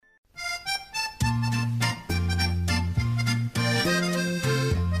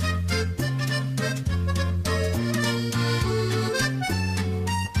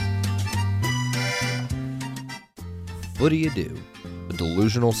What Do You Do? A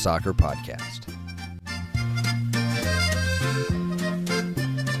delusional soccer podcast.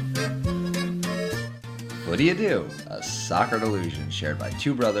 What Do You Do? A soccer delusion shared by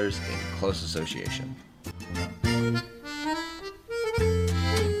two brothers in close association. Well,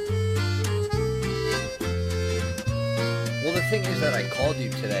 the thing is that I called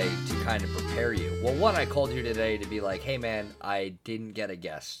you today to kind of prepare you. Well, one, I called you today to be like, hey man, I didn't get a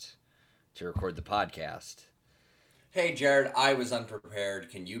guest to record the podcast. Hey, Jared, I was unprepared.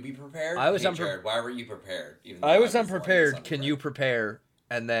 Can you be prepared? I was Jared, why were you prepared? Even though I was the one that's unprepared. Can you prepare?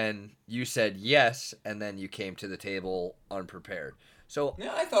 And then you said yes, and then you came to the table unprepared. So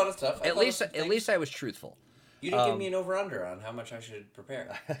Yeah, I thought of stuff. at least I was truthful. You didn't give me an over-under on how much I should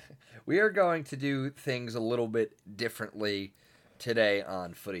prepare. We are going to do things a little bit differently today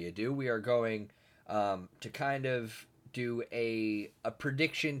on What Do You Do. We are going to kind of do a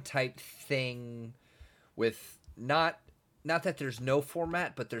prediction type thing with not that there's no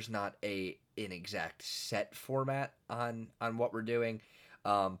format, but there's not an exact set format on what we're doing.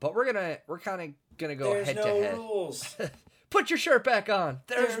 But we're kind of gonna go There's head no to head. rules. Put your shirt back on.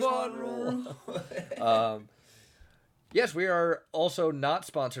 There's one rule. Yes, we are also not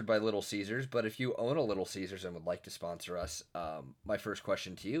sponsored by Little Caesars, but if you own a Little Caesars and would like to sponsor us, my first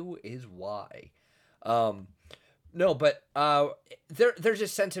question to you is why? No, but there's a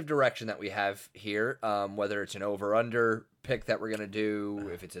sense of direction that we have here, whether it's an over-under pick that we're going to do,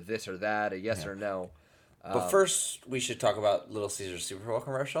 if it's a this or that, a yes or no. But first, we should talk about Little Caesars Super Bowl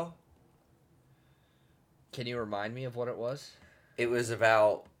commercial. Can you remind me of what it was? It was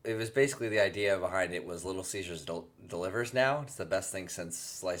basically the idea behind it was Little Caesars delivers now. It's the best thing since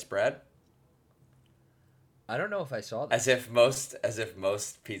sliced bread. I don't know if I saw that. As if most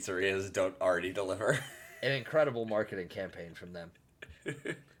pizzerias don't already deliver. An incredible marketing campaign from them.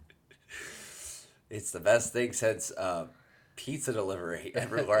 It's the best thing since pizza delivery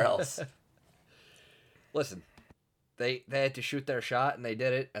everywhere else. Listen, they had to shoot their shot, and they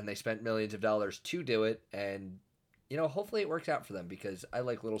did it, and they spent millions of dollars to do it, and, you know, hopefully it works out for them, because I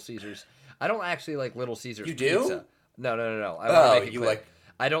like Little Caesars. I don't actually like Little Caesars You do? pizza. No. I want to make it clear. like...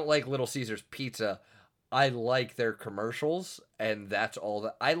 I don't like Little Caesars pizza. I like their commercials, and that's all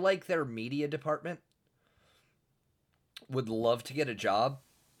that... I like their media department. Would love to get a job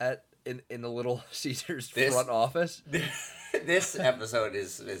in the Little Caesars front office. This episode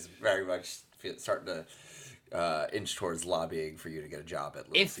is very much starting to inch towards lobbying for you to get a job at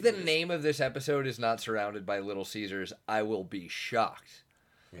Little Caesars. If the name of this episode is not surrounded by Little Caesars, I will be shocked.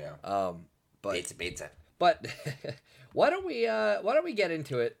 Yeah. But Pizza. But why don't we get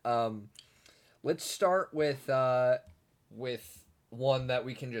into it? Let's start with one that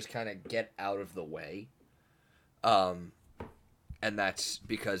we can just kind of get out of the way. And that's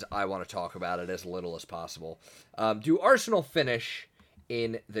because I want to talk about it as little as possible. Do Arsenal finish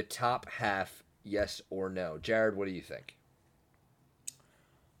in the top half, yes or no? Jared, what do you think?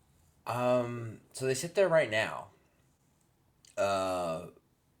 So they sit there right now.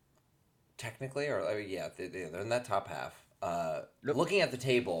 Technically, they're in that top half. Looking at the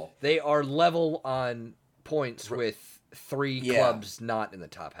table, they are level on points with three clubs not in the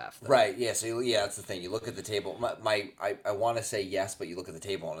top half, though. Right, yeah, so that's the thing. You look at the table, I want to say yes, but you look at the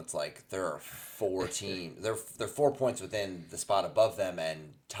table and it's like there are 4 teams. They're 4 points within the spot above them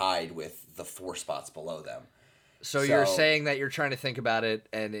and tied with the 4 spots below them. So you're saying that you're trying to think about it,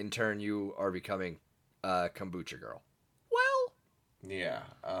 and in turn you are becoming kombucha girl. Well, yeah.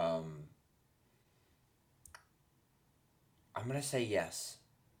 I'm going to say yes.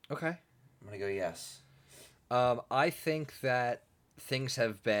 Okay. I'm going to go yes. I think that things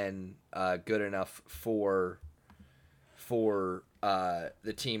have been good enough for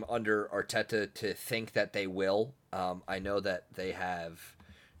the team under Arteta to think that they will. I know that they have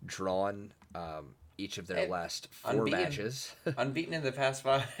drawn each of their last 4 matches. Unbeaten in the past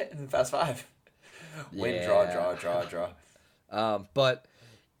 5. Win, draw. But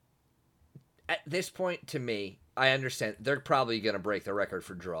at this point, to me, I understand they're probably going to break the record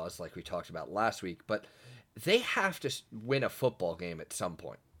for draws, like we talked about last week, but they have to win a football game at some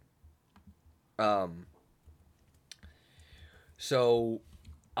point. So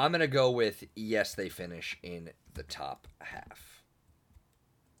I'm going to go with yes, they finish in the top half.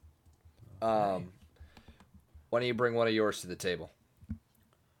 Why don't you bring one of yours to the table?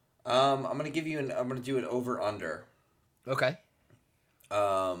 I'm going to do an over under. Okay.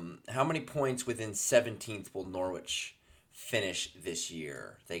 How many points within 17th will Norwich finish this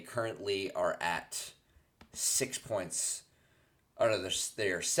year? They currently are at 6 points. Oh no,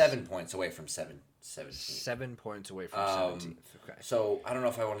 they are 7 points away from 17th. 7 points away from 17th. Okay. So I don't know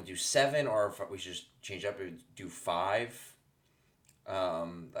if I want to do 7 or if we should just change up and do 5.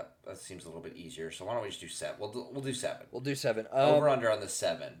 That seems a little bit easier. So why don't we just do 7? We'll do 7. We'll do 7. Over under on the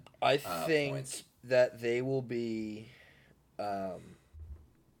 7. I think points. that they will be.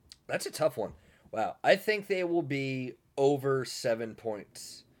 That's a tough one. Wow. I think they will be over 7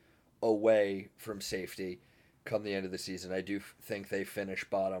 points away from safety come the end of the season. I do think they finish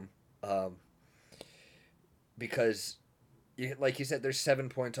bottom. Because, like you said, they're 7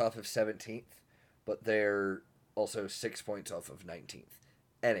 points off of 17th, but they're also 6 points off of 19th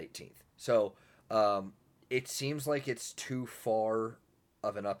and 18th. So it seems like it's too far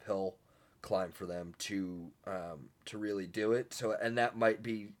of an uphill climb for them to really do it. So, and that might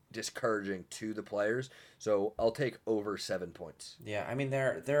be discouraging to the players. So I'll take over 7 points. Yeah, I mean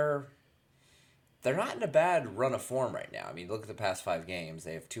they're not in a bad run of form right now. I mean, look at the past 5 games.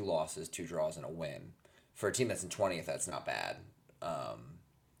 They have 2 losses, 2 draws, and a win. For a team that's in 20th, that's not bad.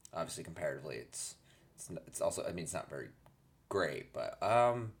 Obviously, comparatively, it's also, I mean, it's not very great, but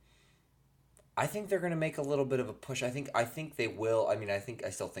I think they're going to make a little bit of a push. I think they will. I mean, I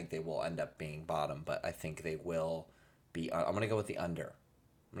still think they will end up being bottom, but I think they will be. I'm going to go with the under.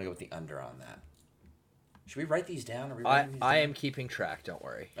 I'm going to go with the under on that. Should we write these down? I am keeping track. Don't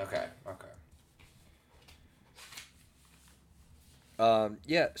worry. Okay.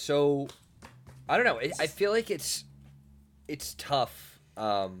 Yeah. So I don't know. I feel like it's tough.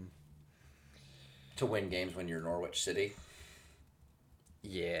 To win games when you're Norwich City.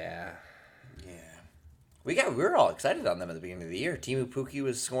 Yeah. We were all excited on them at the beginning of the year. Timu Pukki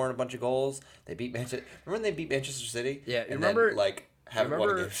was scoring a bunch of goals. They beat Manchester. Remember when they beat Manchester City? Yeah. And remember then, haven't won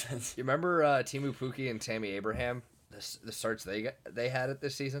a game since. You remember Timu Pukki and Tammy Abraham? The starts they had it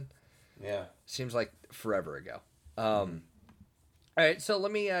this season. Yeah. Seems like forever ago. All right, so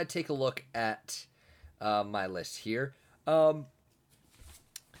let me take a look at my list here.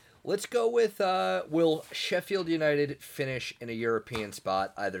 Let's go with will Sheffield United finish in a European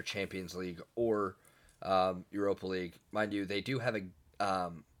spot, either Champions League or Europa League? Mind you, they do have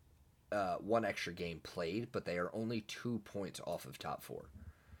a one extra game played, but they are only 2 points off of top 4.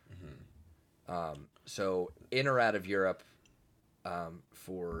 So in or out of Europe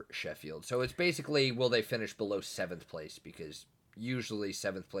for Sheffield. So it's basically, will they finish below 7th place? Because usually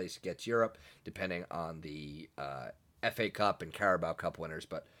 7th place gets Europe, depending on the FA Cup and Carabao Cup winners.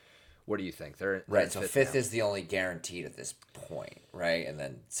 But what do you think? They're right. So 5th is the only guaranteed at this point, right? And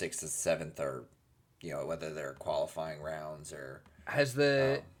then 6th and 7th are, whether they're qualifying rounds or has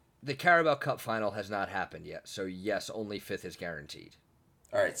the Carabao Cup final has not happened yet. So yes, only 5th is guaranteed.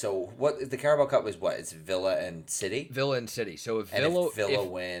 All right. So what the Carabao Cup is? What, it's Villa and City. Villa and City. So if Villa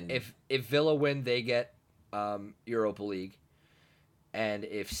win, if Villa win, they get Europa League. And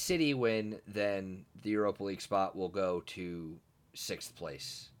if City win, then the Europa League spot will go to 6th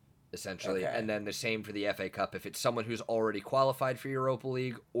place, essentially. Okay. And then the same for the FA Cup. If it's someone who's already qualified for Europa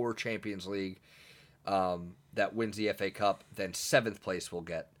League or Champions League that wins the FA Cup, then 7th place will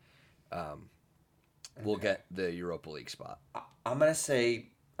get get the Europa League spot. I'm gonna say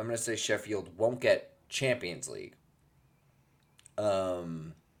Sheffield won't get Champions League.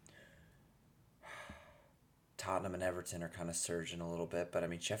 Tottenham and Everton are kind of surging a little bit, but I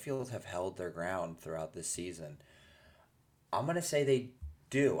mean Sheffield have held their ground throughout this season. I'm gonna say they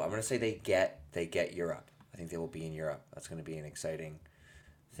do. I'm gonna say they get Europe. I think they will be in Europe. That's gonna be an exciting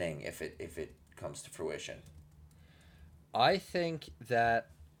thing if it comes to fruition. I think that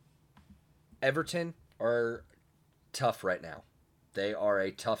Everton are tough right now. They are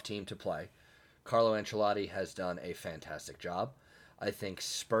a tough team to play. Carlo Ancelotti has done a fantastic job. I think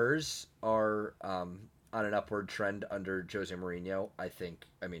Spurs are on an upward trend under Jose Mourinho.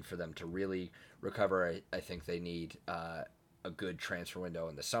 For them to really recover, I think they need a good transfer window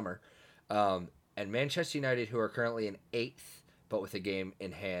in the summer. And Manchester United, who are currently in 8th, but with a game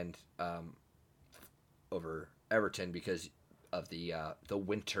in hand over Everton because of the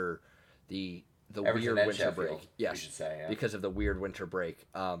winter, the weird winter Sheffield, break. Yes, say, yeah. Because of the weird winter break.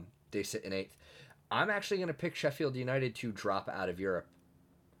 They sit in 8th. I'm actually going to pick Sheffield United to drop out of Europe.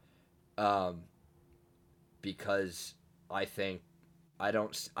 Because I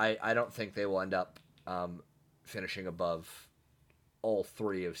don't think they will end up finishing above all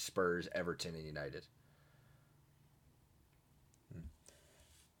 3 of Spurs, Everton, and United.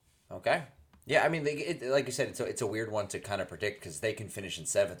 Okay. Yeah, I mean, like you said, it's a weird one to kind of predict because they can finish in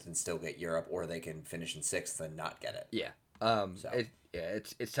 7th and still get Europe, or they can finish in 6th and not get it. Yeah.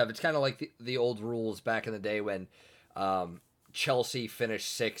 It's tough. It's kind of like the old rules back in the day when Chelsea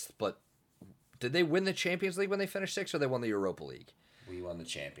finished 6th, but did they win the Champions League when they finished 6th, or they won the Europa League? We won the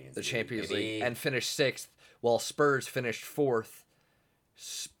Champions League and finished 6th, while Spurs finished 4th,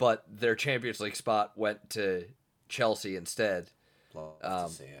 but their Champions League spot went to Chelsea instead. Love to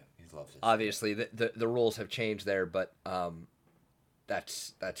see it. He'd love to see obviously, the rules have changed there, but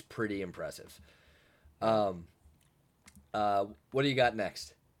that's pretty impressive. What do you got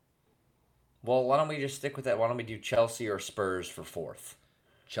next? Well, why don't we just stick with that? Why don't we do Chelsea or Spurs for 4th?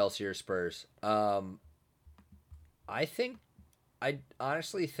 Chelsea or Spurs? I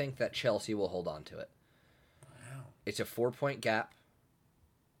honestly think that Chelsea will hold on to it. Wow. It's a 4-point gap.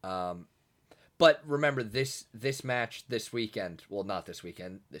 But remember this match this weekend. Well, not this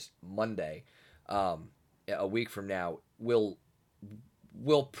weekend. This Monday, a week from now, will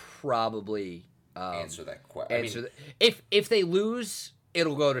probably answer that question. If they lose,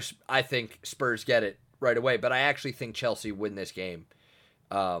 it'll go to. I think Spurs get it right away. But I actually think Chelsea win this game.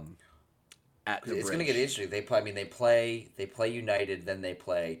 It's going to get interesting. They play United, then they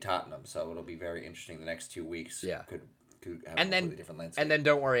play Tottenham. So it'll be very interesting. The next 2 weeks. Yeah. Could have a completely different landscape. And then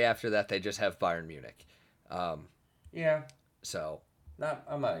don't worry. After that, they just have Bayern Munich. Yeah. So.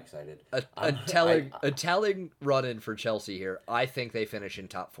 I'm not excited. A telling run in for Chelsea here. I think they finish in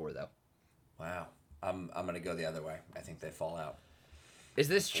top 4 though. Wow. I'm going to go the other way. I think they fall out. Is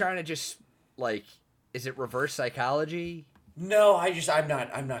this trying to just is it reverse psychology? No,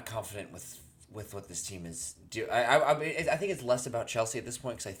 I'm not confident with what this team is doing. I think it's less about Chelsea at this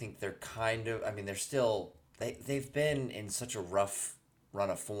point because I think they're they're still they've been in such a rough run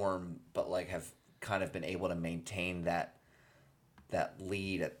of form, but have kind of been able to maintain that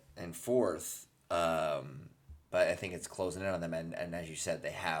lead in 4th. But I think it's closing in on them, and as you said,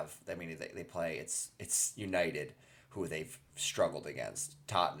 they have. I mean, they play. It's United who they've struggled against.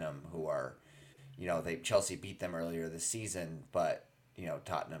 Tottenham, who are, Chelsea beat them earlier this season, but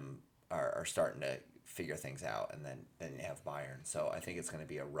Tottenham are starting to figure things out, and then you have Bayern. So I think it's going to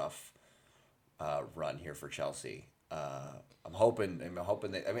be a rough run here for Chelsea. I'm hoping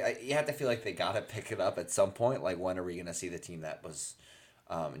that. You have to feel like they got to pick it up at some point. Like, when are we going to see the team that was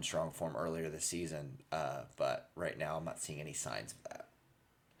in strong form earlier this season? But right now, I'm not seeing any signs of that.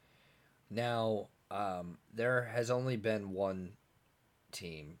 Now, there has only been one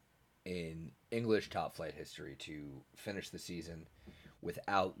team in English top flight history to finish the season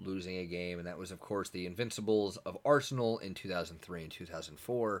without losing a game, and that was, of course, the Invincibles of Arsenal in 2003 and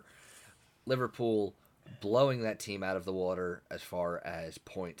 2004. Liverpool blowing that team out of the water as far as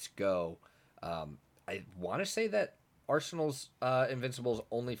points go. I want to say that Arsenal's Invincibles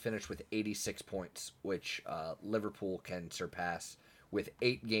only finished with 86 points, which Liverpool can surpass with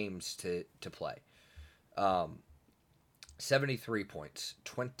 8 games to play. 73 points,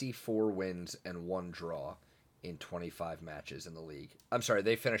 24 wins, and 1 draw in 25 matches in the league. I'm sorry,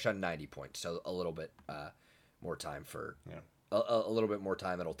 they finished on 90 points, so a little bit more time for a little bit more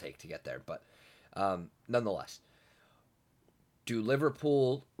time it'll take to get there. But nonetheless, do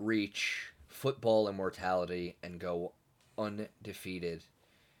Liverpool reach football immortality and go undefeated,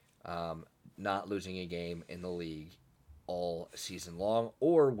 not losing a game in the league all season long,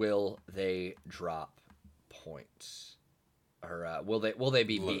 or will they drop points, or will they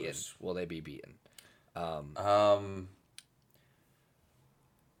be beaten? Will they be beaten? I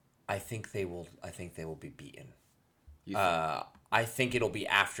think they will. I think they will be beaten. I think it'll be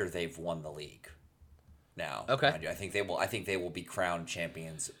after they've won the league. Now, okay. I think they will. I think they will be crowned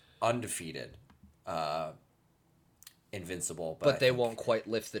champions, undefeated, invincible. But they won't quite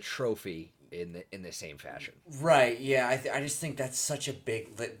lift the trophy in the same fashion. Right. Yeah. I just think that's such a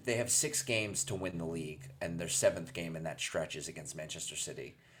big. They have 6 games to win the league, and their 7th game in that stretch is against Manchester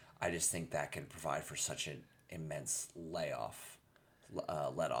City. I just think that can provide for such an immense let off, I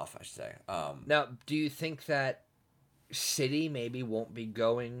should say. Now, do you think that City maybe won't be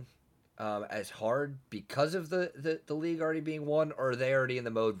going as hard because of the league already being won, or are they already in the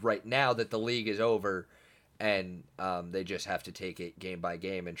mode right now that the league is over and they just have to take it game by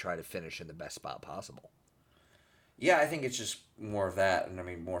game and try to finish in the best spot possible? Yeah, I think it's just more of that,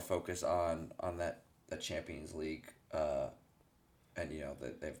 and more focus on that Champions League. And they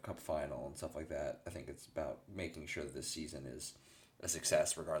have cup final and stuff like that. I think it's about making sure that this season is a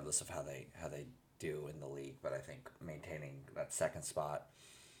success, regardless of how they do in the league. But I think maintaining that 2nd spot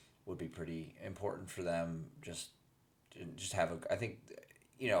would be pretty important for them. Just have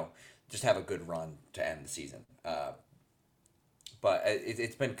just have a good run to end the season. But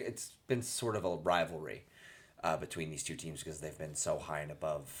it's been sort of a rivalry between these two teams because they've been so high and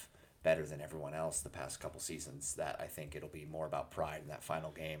above, better than everyone else the past couple seasons, that I think it'll be more about pride in that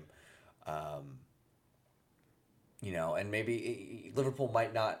final game. And maybe Liverpool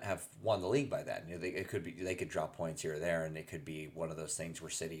might not have won the league by then. They could drop points here or there, and it could be one of those things where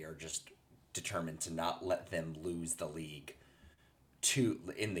City are just determined to not let them lose the league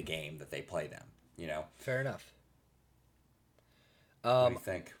in the game that they play them. Fair enough. What do you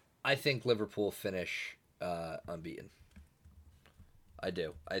think? I think Liverpool finish unbeaten. I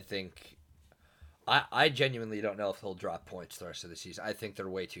do. I think. I genuinely don't know if they'll drop points the rest of the season. I think they're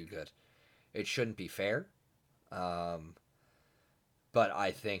way too good. It shouldn't be fair. But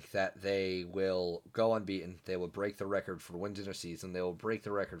I think that they will go unbeaten. They will break the record for wins in a season. They will break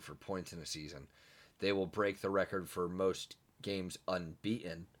the record for points in a season. They will break the record for most games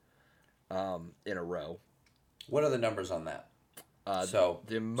unbeaten in a row. What are the numbers on that? So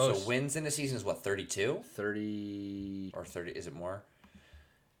wins in a season is what, 32? 30 or 30? Is it more?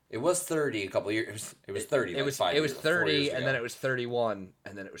 It was 30 a couple of years. It was 30. It was 30, and then it was 31,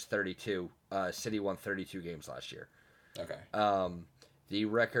 and then it was 32. City won 32 games last year. Okay. The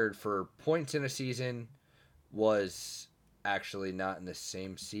record for points in a season was actually not in the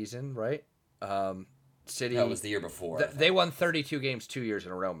same season, right? City. That was the year before. They won 32 games 2 years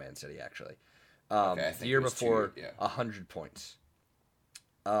in a row, Man City, actually. Okay, the year before, 100 points.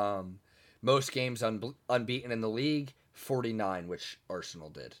 Most games unbeaten in the league, 49, which Arsenal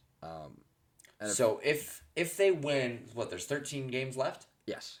did. So if they win, there's 13 games left?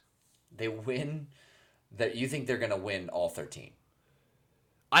 Yes. They win, that you think they're going to win all 13?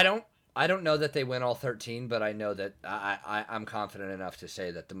 I don't know that they win all 13, but I know that I'm confident enough to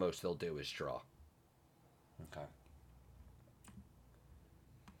say that the most they'll do is draw. Okay.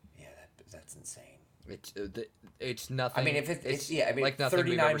 Yeah, that's insane. It's nothing. I mean, it's like nothing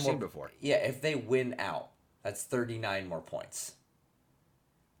we've ever seen before. Yeah, if they win out, that's 39 more points.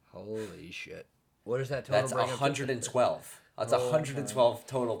 Holy shit! What is that total? That's 112. That's 112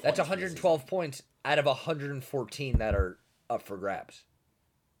 total points. That's 112 points out of 114 that are up for grabs.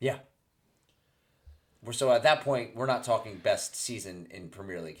 Yeah. So at that point, we're not talking best season in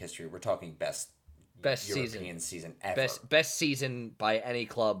Premier League history. We're talking best European season ever. Best season by any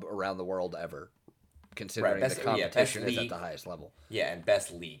club around the world ever, considering the competition is at the highest level. Yeah, and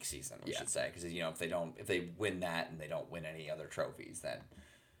best league season, we should say, because if they win that and they don't win any other trophies, then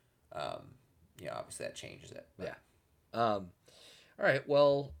obviously that changes it. But. Yeah. All right.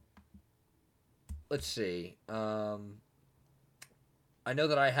 Well, let's see. I know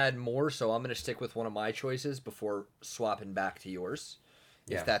that I had more, so I'm going to stick with one of my choices before swapping back to yours,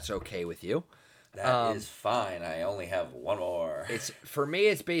 if that's okay with you. That is fine. I only have one more. For me,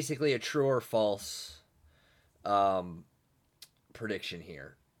 it's basically a true or false prediction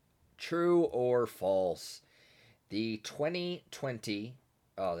here. True or false? The 2020.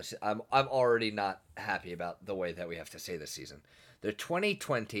 I'm already not happy about the way that we have to say this season. The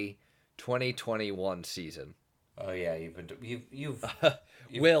 2020-2021 season. Oh yeah, you've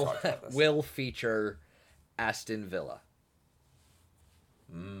will feature Aston Villa.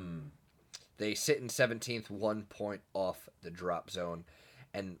 They sit in 17th, 1 point off the drop zone,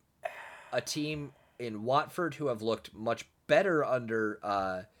 and a team in Watford who have looked much better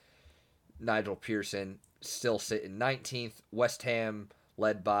under Nigel Pearson still sit in 19th. West Ham,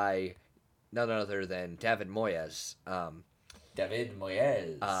 led by none other than David Moyes. David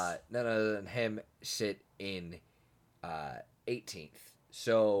Moyes. None other than him sit in 18th.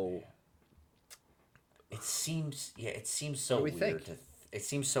 So it seems so weird it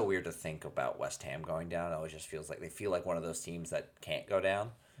seems so weird to think about West Ham going down. It always just feels like they feel like one of those teams that can't go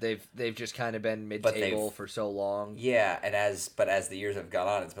down. They've just kind of been mid-table for so long. Yeah, and as the years have gone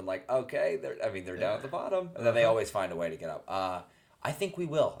on, it's been like, okay, they're down at the bottom, and then they always find a way to get up. I think we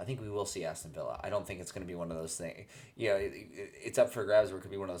will. I think we will see Aston Villa. I don't think it's going to be one of those things. It's up for grabs, or it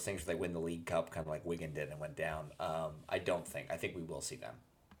could be one of those things where they win the League Cup, kind of like Wigan did and went down. I don't think. I think we will see them.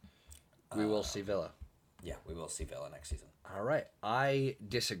 We will see Villa. Yeah, we will see Villa next season. All right. I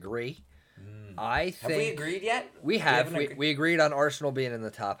disagree. I think. Have we agreed yet? We have. We agreed on Arsenal being in the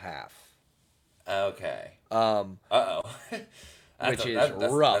top half. Okay. Uh-oh. Which is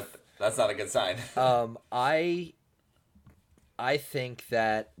rough. That's not a good sign. I think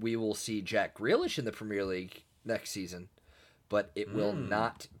that we will see Jack Grealish in the Premier League next season, but it will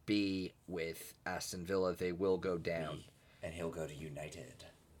not be with Aston Villa. They will go down. And he'll go to United.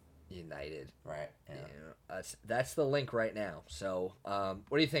 Right. Yeah. That's the link right now. So,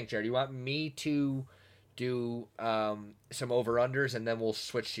 what do you think, Jared? You want me to do some over-unders, and then we'll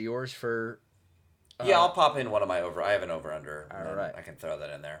switch to yours for... yeah, I'll pop in one of my over... I have an over-under. All right. I can throw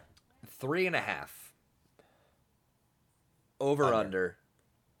that in there. 3.5. Over-under.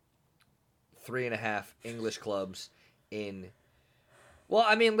 3.5 English clubs in... Well,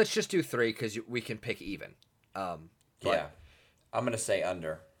 I mean, let's just do 3 because we can pick even. But Yeah, I'm gonna say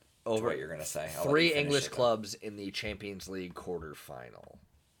under. over What you're gonna say? I'll let you three finish English it, though. clubs in the Champions League quarterfinal.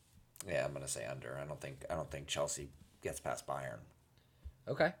 Yeah, I'm gonna say under. I don't think Chelsea gets past Bayern.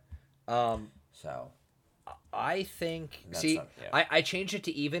 Okay. So I think. That's See, not- yeah. I changed it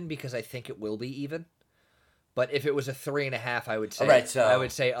to even because I think it will be even. But if it was a 3.5, I would say Alright, so- I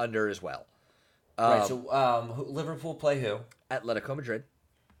would say under as well. right. So Liverpool play who? Atletico Madrid,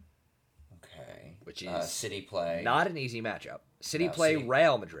 Okay. Which is City play. not an easy matchup. City No, play City.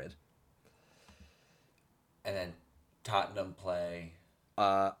 Real Madrid. And then Tottenham play.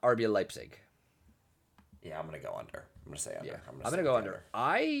 RB Leipzig. Yeah, I'm gonna go under. I'm gonna say under. Yeah, I'm say gonna go under.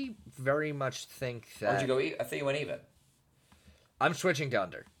 I very much think that Where'd you go? I think you went even. I'm switching to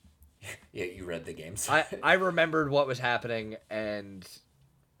under. Yeah, you read the games. I remembered what was happening, and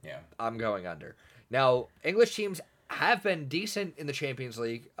yeah. I'm going under. Now, English teams have been decent in the Champions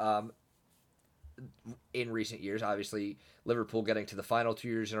League in recent years. Obviously, Liverpool getting to the final 2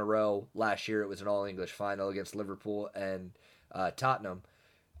 years in a row. Last year, it was an all-English final against Liverpool and Tottenham.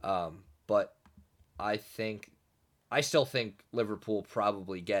 But I still think Liverpool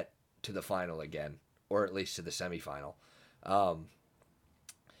probably get to the final again, or at least to the semifinal.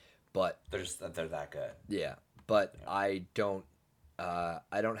 But They're that good. yeah, but I don't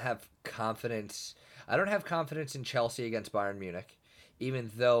have confidence. I don't have confidence in Chelsea against Bayern Munich, even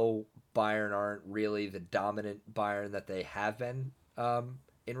though Bayern aren't really the dominant Bayern that they have been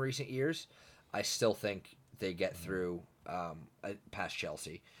in recent years. I still think they get through past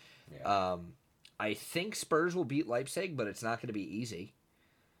Chelsea. Yeah. I think Spurs will beat Leipzig, but it's not going to be easy.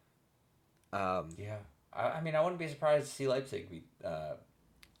 Yeah. I mean, I wouldn't be surprised to see Leipzig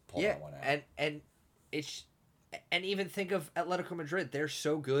pull that one out. And even think of Atletico Madrid. They're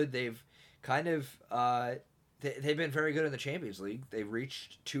so good. They've kind of they've been very good in the Champions League. They've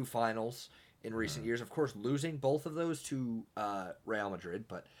reached 2 finals in recent years. Of course, losing both of those to Real Madrid,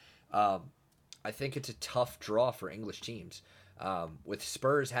 but I think it's a tough draw for English teams. With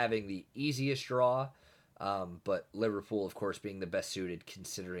Spurs having the easiest draw, but Liverpool, of course, being the best suited,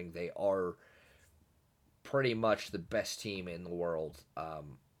 considering they are pretty much the best team in the world.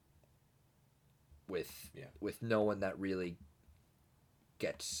 With no one that really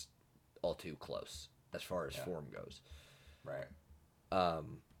gets all too close as far as form goes. Right.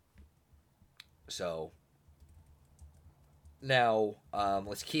 So now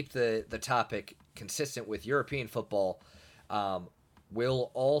let's keep the topic consistent with European football.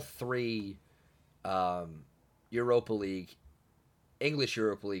 Will all 3 English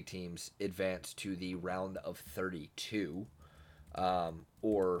Europa League teams advance to the round of 32,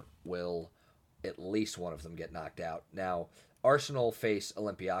 or will at least one of them get knocked out? Now, Arsenal face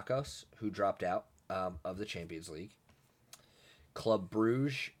Olympiacos, who dropped out of the Champions League. Club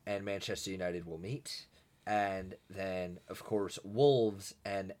Brugge and Manchester United will meet. And then, of course, Wolves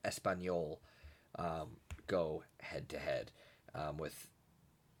and Espanyol go head-to-head. With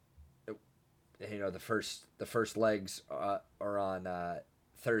the first legs are on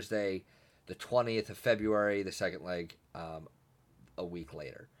Thursday, the 20th of February. The second leg a week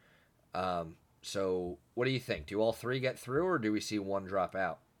later. So what do you think? Do all 3 get through, or do we see one drop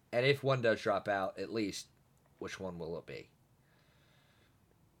out? And if one does drop out, at least, which one will it be?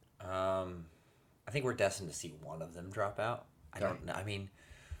 I think we're destined to see one of them drop out. I don't know. I mean,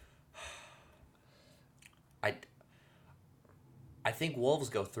 I think Wolves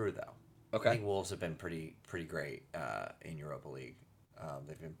go through, though. Okay. I think Wolves have been pretty great in Europa League.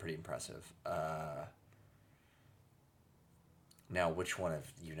 They've been pretty impressive. Now, which one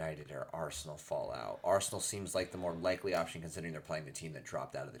of United or Arsenal fall out? Arsenal seems like the more likely option, considering they're playing the team that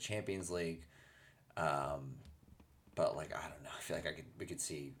dropped out of the Champions League. But I don't know. I feel like we could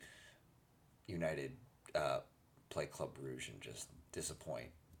see United play Club Brugge and just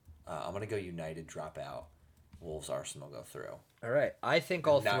disappoint. I'm gonna go United drop out. Wolves, Arsenal go through. All right. I think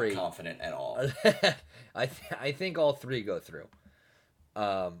all Not 3. confident at all. I think all 3 go through.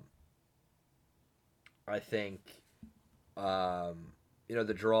 I think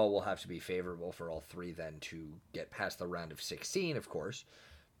the draw will have to be favorable for all 3 then to get past the round of 16, of course.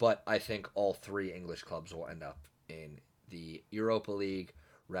 But I think all 3 English clubs will end up in the Europa League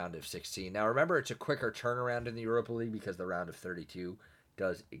round of 16. Now, remember, it's a quicker turnaround in the Europa League because the round of 32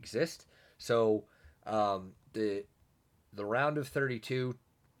 does exist. So the round of 32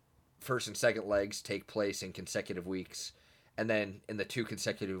 first and second legs take place in consecutive weeks, and then in the 2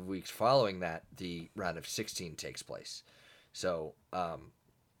 consecutive weeks following that, the round of 16 takes place. So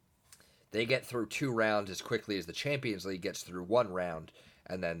they get through 2 rounds as quickly as the Champions League gets through 1 round,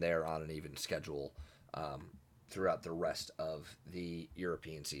 and then they're on an even schedule throughout the rest of the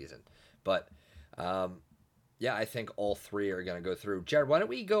European season. But Yeah, I think all three are going to go through. Jared, why don't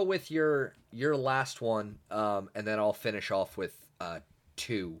we go with your last one, and then I'll finish off with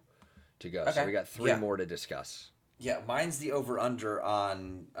two to go. So Okay. we got three more to discuss. Yeah, mine's the over-under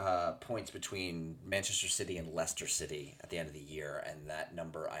on points between Manchester City and Leicester City at the end of the year, and that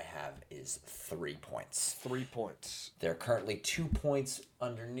number I have is 3 points. 3 points. They're currently 2 points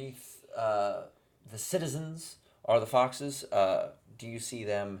underneath the Citizens, or the Foxes. Do you see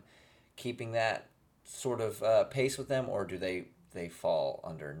them keeping that sort of pace with them, or do they fall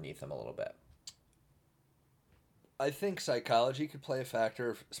underneath them a little bit? I think psychology could play a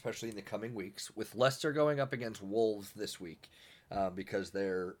factor, especially in the coming weeks, with Leicester going up against Wolves this week, because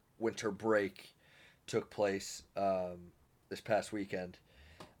their winter break took place this past weekend.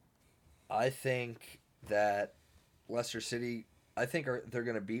 I think that Leicester City, they're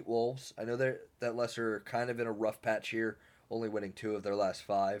going to beat Wolves. I know that Leicester are kind of in a rough patch here, only winning 2 of their last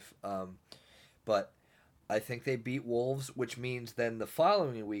 5. But I think they beat Wolves, which means then the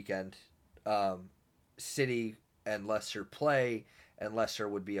following weekend, City and Leicester play, and Leicester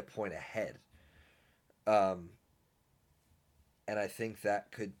would be a point ahead. And I think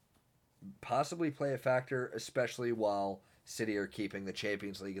that could possibly play a factor, especially while City are keeping the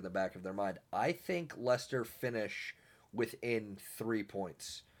Champions League in the back of their mind. I think Leicester finish within 3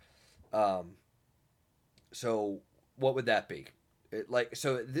 points. So what would that be?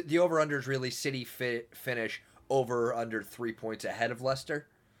 The over-under is really City finish over under 3 points ahead of Leicester.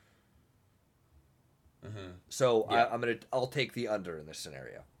 Mm-hmm. So yeah. I'll take the under in this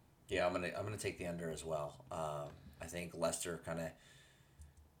scenario. Yeah, I'm gonna take the under as well. I think Leicester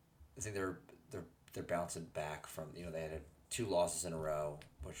they're bouncing back from, they had 2 losses in a row,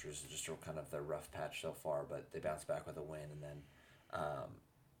 which was just kind of their rough patch so far, but they bounced back with a win and then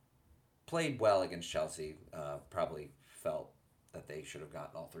played well against Chelsea. Probably felt that they should have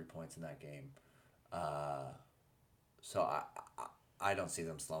gotten all 3 points in that game. So I don't see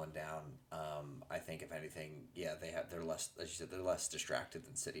them slowing down. I think if anything, they're less, as you said, they're less distracted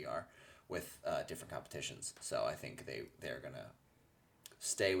than City are with different competitions. So I think they're gonna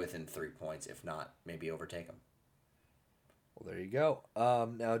stay within 3 points, if not maybe overtake them. Well, there you go.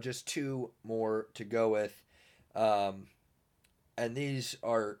 Now just 2 more to go with, and these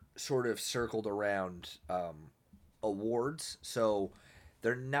are sort of circled around awards. So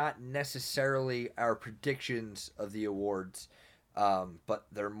they're not necessarily our predictions of the awards. But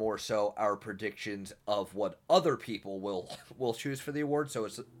they're more so our predictions of what other people will choose for the award. So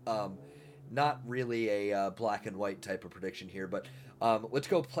it's not really a black and white type of prediction here. But let's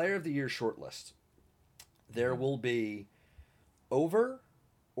go Player of the Year shortlist. There will be over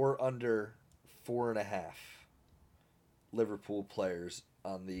or under 4.5 Liverpool players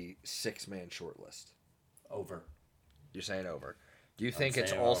on the 6-man shortlist. Over. You're saying over. Do you think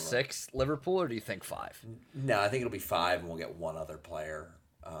it's all over. 6 Liverpool, or do you think 5? No, I think it'll be 5, and we'll get one other player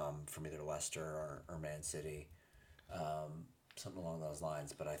from either Leicester or Man City, something along those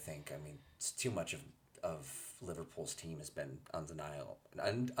lines. But I think, it's too much of Liverpool's team has been undeniable.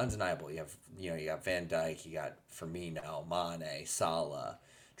 Undeniable. You got Van Dijk, you got Firmino, Mane, Salah,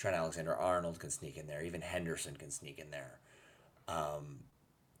 Trent Alexander-Arnold can sneak in there. Even Henderson can sneak in there.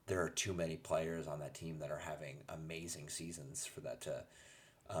 There are too many players on that team that are having amazing seasons for that to,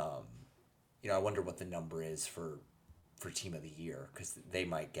 I wonder what the number is for Team of the Year, because they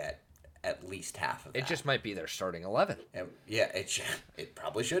might get at least half of that. It just might be their starting 11. Yeah, it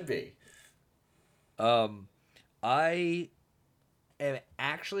probably should be. I am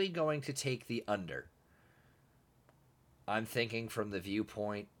actually going to take the under. I'm thinking from the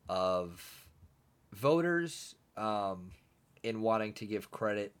viewpoint of voters, in wanting to give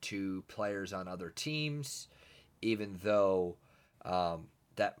credit to players on other teams, even though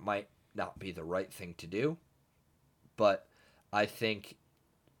that might not be the right thing to do. But I think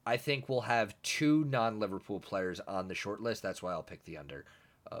we'll have 2 non-Liverpool players on the short list. That's why I'll pick the under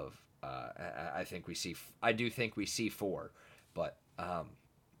of. I do think we see 4, but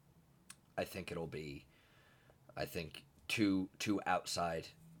I think it'll be. I think two outside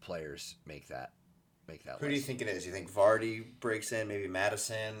players make that. Who do you think it is? You think Vardy breaks in, maybe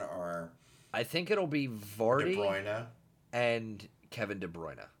Maddison, or? I think it'll be Vardy, De Bruyne, and Kevin De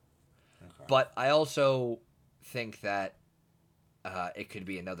Bruyne. Okay. But I also think that it could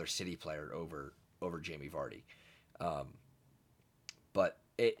be another City player over Jamie Vardy. But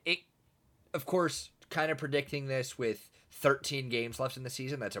it of course, kind of predicting this with 13 games left in the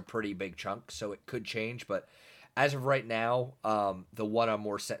season, that's a pretty big chunk, so it could change. But as of right now, the one I'm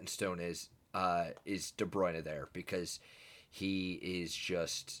more set in stone is De Bruyne there, because he is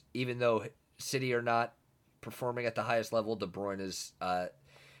just, even though City are not performing at the highest level, De Bruyne's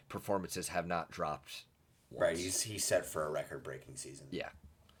performances have not dropped once. Right, he's set for a record-breaking season. Yeah.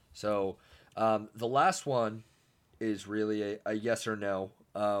 So the last one is really a yes or no.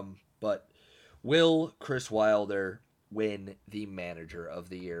 But will Chris Wilder win the Manager of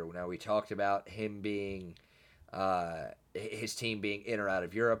the Year? Now, we talked about him being his team being in or out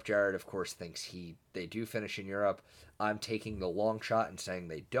of Europe. Jared, of course, thinks they do finish in Europe. I'm taking the long shot and saying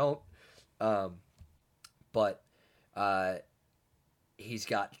they don't. But he's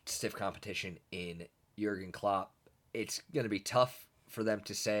got stiff competition in Jurgen Klopp. It's going to be tough for them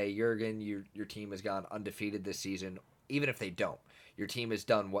to say, Jurgen, your team has gone undefeated this season. Even if they don't, your team has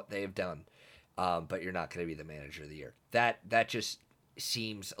done what they have done, but you're not going to be the Manager of the Year. That just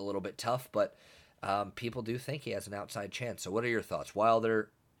seems a little bit tough, but people do think he has an outside chance. So what are your thoughts?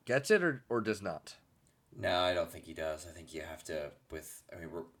 Wilder gets it or does not? No, I don't think he does. I think you have to,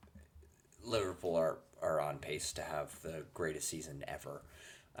 Liverpool are on pace to have the greatest season ever.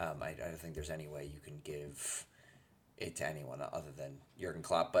 I don't think there's any way you can give it to anyone other than Jurgen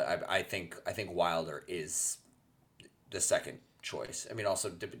Klopp, but I think Wilder is the second choice.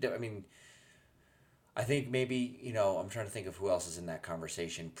 I think maybe, I'm trying to think of who else is in that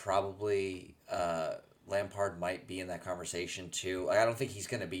conversation. Probably Lampard might be in that conversation too. I don't think he's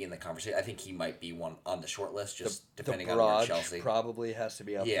going to be in the conversation. I think he might be one on the short list, just depending on where Chelsea probably has to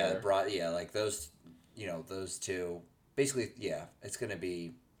be up there. Like those, those two. Basically, yeah, it's going to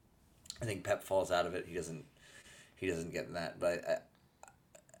be. I think Pep falls out of it. He doesn't get in that. But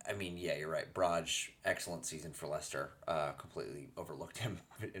yeah, you're right. Braj, excellent season for Leicester. Completely overlooked him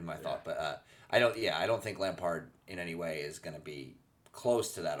in my thought, but I don't think Lampard in any way is going to be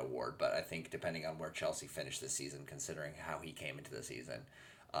close to that award. But I think depending on where Chelsea finished this season, considering how he came into the season,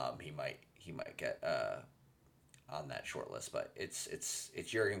 he might get on that short list. But it's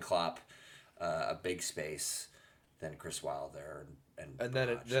Jurgen Klopp, a big space, then Chris Wilder, and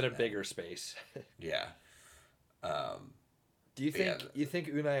then a bigger space. Yeah. Do you think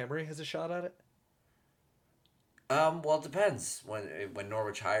Unai Emery has a shot at it? Well, it depends. When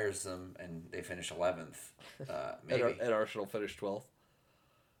Norwich hires them and they finish 11th, maybe. And Arsenal finish 12th.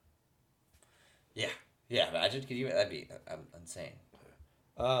 Yeah. Imagine, that'd be insane.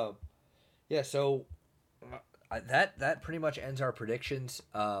 Yeah. So that pretty much ends our predictions.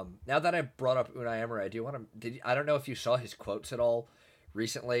 Now that I brought up Unai Emery, I do want to. I don't know if you saw his quotes at all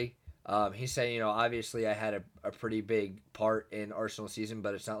recently. He's saying, obviously I had a pretty big part in Arsenal season,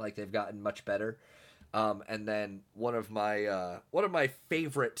 but it's not like they've gotten much better. And then one of my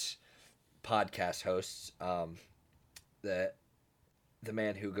favorite podcast hosts, the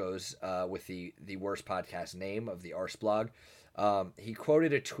man who goes with the worst podcast name of the Arse blog, he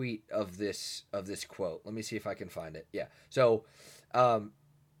quoted a tweet of this quote. Let me see if I can find it. Yeah. So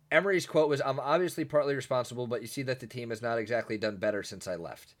Emery's quote was, "I'm obviously partly responsible, but you see that the team has not exactly done better since I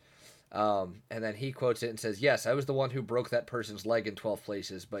left." And then he quotes it and says, "Yes, I was the one who broke that person's leg in 12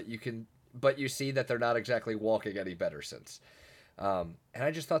 places, but you see that they're not exactly walking any better since." And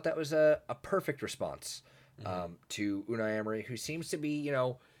I just thought that was a perfect response to Unai Emery, who seems to be,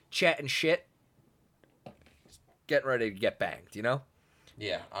 chatting shit, getting ready to get banged,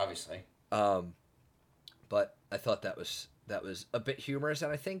 Yeah, obviously. But I thought that was a bit humorous,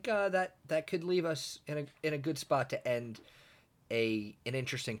 and I think that could leave us in a good spot to end an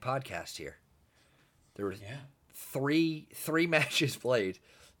interesting podcast here. There were three matches played,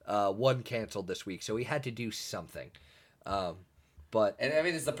 one canceled this week, so we had to do something. But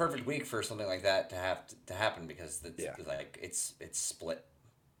it's the perfect week for something like that to happen because it's split.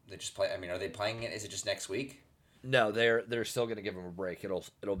 They just play. Are they playing it? Is it just next week? No, they're still going to give them a break.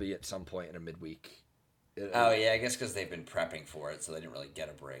 It'll be at some point in a midweek. I guess because they've been prepping for it, so they didn't really get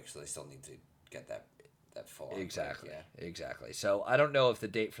a break, so they still need to get that full. Exactly. Break, yeah. Exactly. So I don't know if the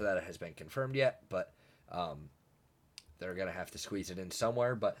date for that has been confirmed yet, but they're going to have to squeeze it in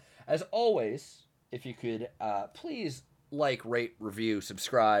somewhere. But as always, if you could please rate, review,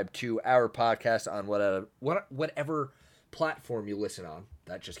 subscribe to our podcast on whatever platform you listen on.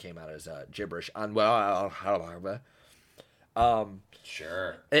 That just came out as gibberish.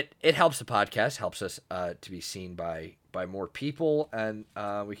 Sure. It helps the podcast, helps us to be seen by more people, and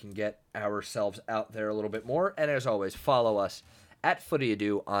we can get ourselves out there a little bit more. And as always, follow us at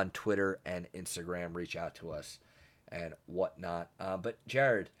FootyAdo on Twitter and Instagram. Reach out to us and whatnot. But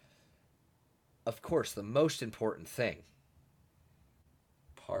Jared, of course, the most important thing.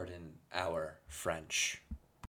 Pardon our French.